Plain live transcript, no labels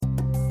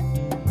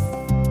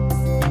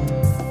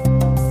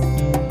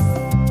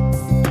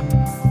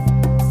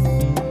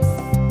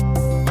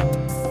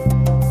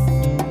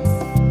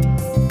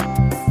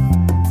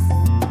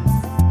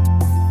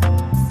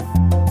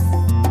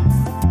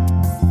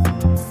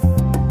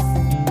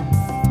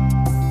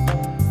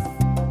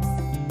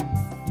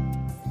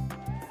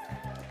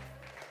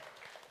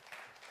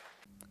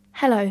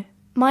Hello,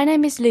 my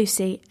name is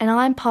Lucy and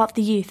I am part of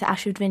the youth at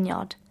Ashwood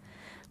Vineyard.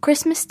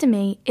 Christmas to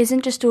me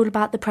isn't just all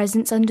about the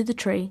presents under the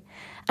tree,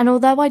 and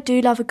although I do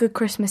love a good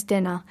Christmas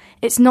dinner,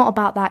 it's not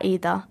about that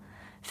either.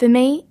 For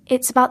me,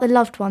 it's about the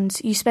loved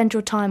ones you spend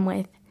your time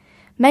with.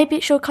 Maybe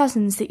it's your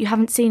cousins that you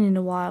haven't seen in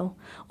a while,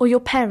 or your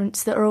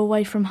parents that are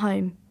away from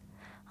home.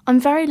 I'm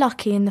very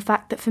lucky in the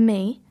fact that for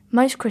me,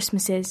 most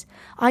Christmases,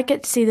 I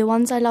get to see the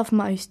ones I love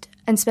most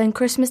and spend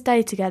Christmas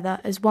Day together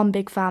as one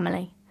big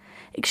family.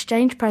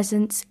 Exchange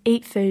presents,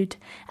 eat food,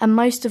 and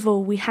most of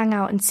all, we hang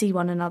out and see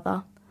one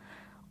another.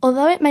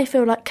 Although it may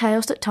feel like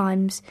chaos at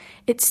times,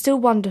 it's still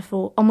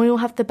wonderful and we all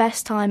have the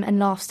best time and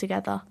laughs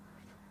together.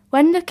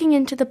 When looking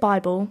into the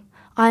Bible,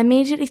 I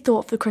immediately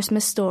thought of the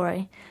Christmas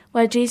story,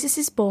 where Jesus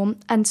is born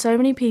and so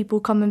many people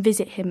come and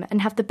visit him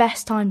and have the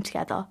best time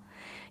together.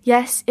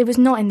 Yes, it was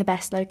not in the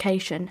best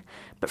location,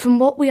 but from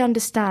what we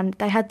understand,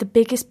 they had the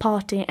biggest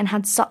party and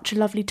had such a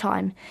lovely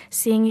time,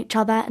 seeing each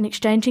other and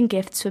exchanging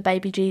gifts for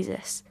baby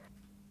Jesus.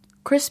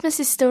 Christmas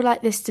is still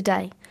like this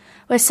today,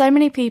 where so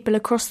many people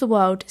across the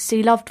world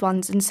see loved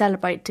ones and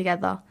celebrate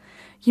together.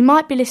 You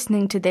might be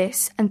listening to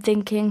this and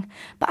thinking,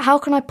 but how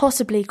can I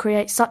possibly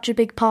create such a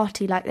big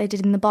party like they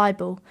did in the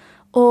Bible?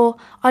 Or,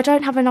 I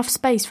don't have enough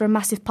space for a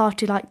massive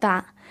party like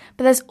that.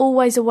 But there's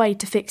always a way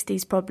to fix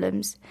these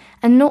problems,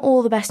 and not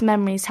all the best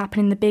memories happen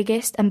in the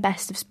biggest and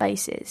best of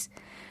spaces.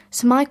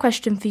 So my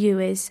question for you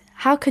is,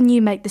 how can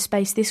you make the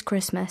space this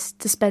Christmas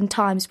to spend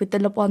times with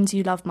the ones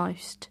you love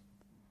most?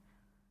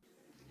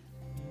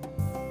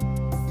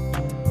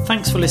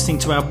 Thanks for listening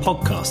to our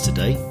podcast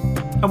today,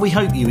 and we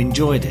hope you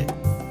enjoyed it.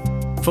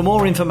 For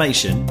more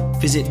information,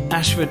 visit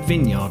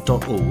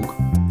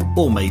ashfordvineyard.org,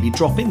 or maybe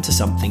drop into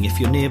something if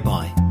you're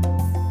nearby.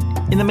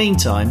 In the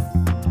meantime,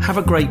 have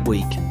a great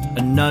week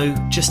and know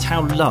just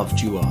how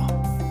loved you are.